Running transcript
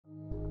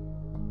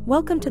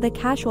Welcome to the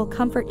Casual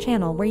Comfort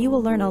channel, where you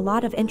will learn a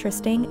lot of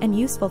interesting and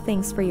useful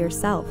things for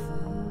yourself.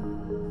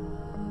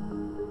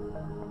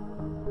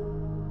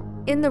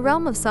 In the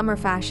realm of summer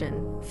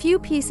fashion, few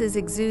pieces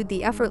exude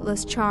the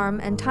effortless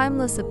charm and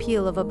timeless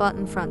appeal of a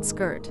button front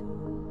skirt.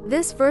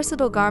 This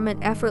versatile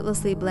garment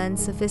effortlessly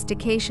blends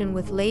sophistication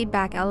with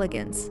laid-back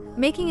elegance,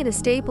 making it a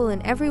staple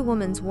in every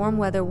woman's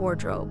warm-weather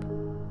wardrobe.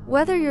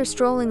 Whether you're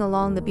strolling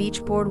along the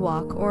beach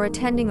boardwalk or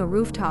attending a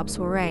rooftop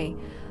soiree,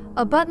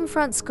 a button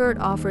front skirt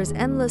offers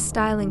endless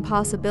styling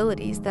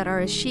possibilities that are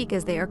as chic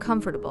as they are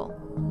comfortable.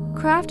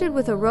 Crafted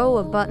with a row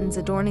of buttons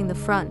adorning the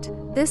front,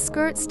 this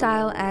skirt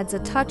style adds a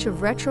touch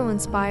of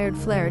retro-inspired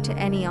flair to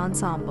any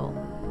ensemble.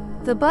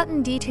 The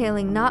button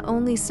detailing not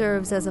only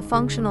serves as a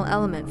functional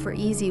element for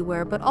easy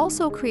wear but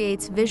also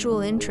creates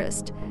visual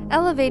interest,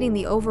 elevating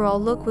the overall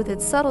look with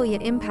its subtle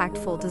yet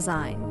impactful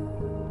design.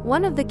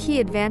 One of the key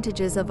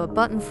advantages of a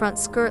button front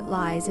skirt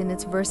lies in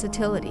its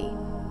versatility.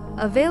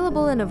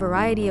 Available in a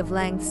variety of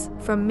lengths,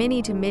 from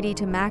mini to midi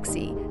to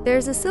maxi,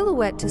 there's a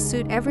silhouette to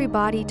suit every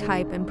body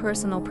type and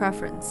personal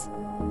preference.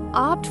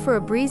 Opt for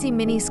a breezy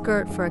mini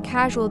skirt for a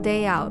casual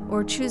day out,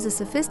 or choose a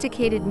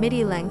sophisticated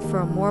midi length for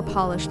a more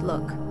polished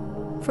look.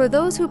 For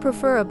those who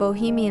prefer a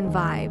bohemian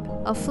vibe,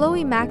 a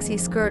flowy maxi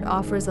skirt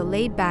offers a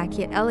laid-back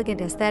yet elegant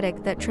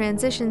aesthetic that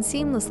transitions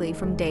seamlessly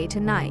from day to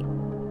night.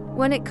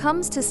 When it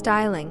comes to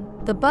styling,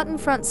 the button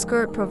front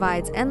skirt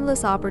provides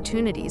endless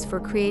opportunities for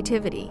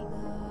creativity.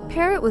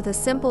 Pair it with a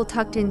simple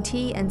tucked-in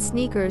tee and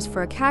sneakers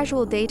for a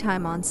casual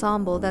daytime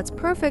ensemble that's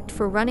perfect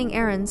for running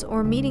errands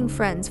or meeting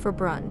friends for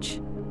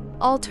brunch.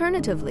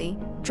 Alternatively,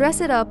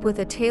 dress it up with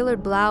a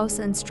tailored blouse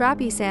and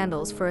strappy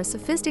sandals for a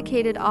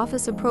sophisticated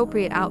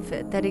office-appropriate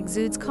outfit that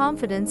exudes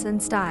confidence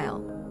and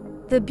style.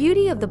 The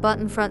beauty of the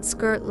button front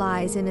skirt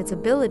lies in its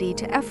ability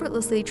to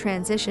effortlessly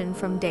transition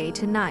from day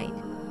to night.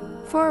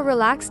 For a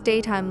relaxed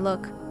daytime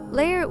look,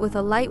 layer it with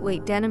a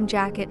lightweight denim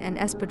jacket and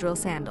espadrille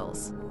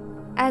sandals.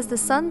 As the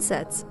sun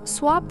sets,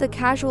 swap the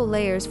casual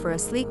layers for a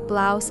sleek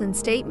blouse and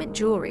statement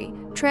jewelry,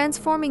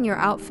 transforming your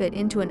outfit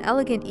into an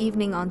elegant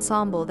evening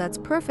ensemble that's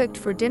perfect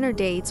for dinner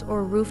dates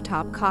or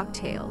rooftop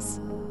cocktails.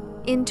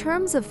 In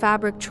terms of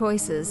fabric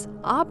choices,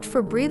 opt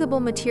for breathable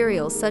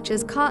materials such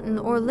as cotton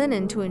or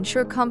linen to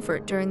ensure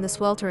comfort during the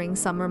sweltering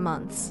summer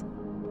months.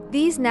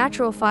 These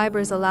natural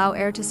fibers allow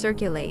air to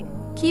circulate,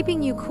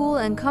 keeping you cool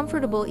and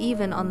comfortable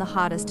even on the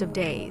hottest of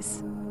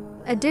days.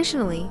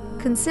 Additionally,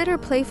 consider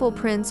playful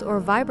prints or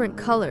vibrant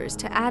colors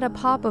to add a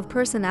pop of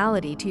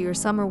personality to your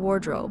summer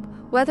wardrobe,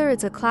 whether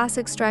it's a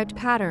classic striped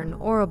pattern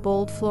or a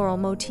bold floral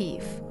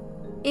motif.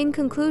 In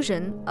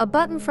conclusion, a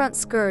button front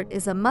skirt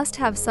is a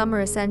must-have summer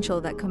essential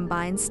that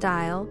combines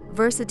style,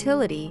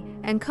 versatility,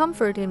 and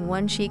comfort in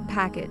one chic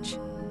package.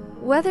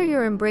 Whether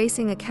you're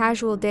embracing a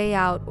casual day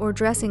out or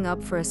dressing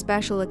up for a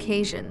special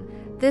occasion,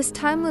 this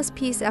timeless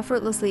piece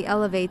effortlessly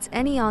elevates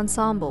any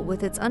ensemble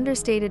with its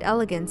understated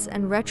elegance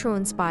and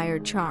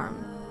retro-inspired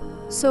charm.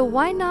 So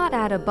why not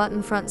add a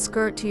button front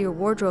skirt to your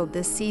wardrobe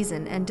this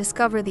season and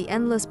discover the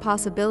endless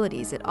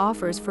possibilities it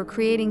offers for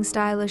creating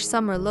stylish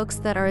summer looks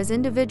that are as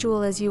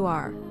individual as you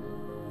are?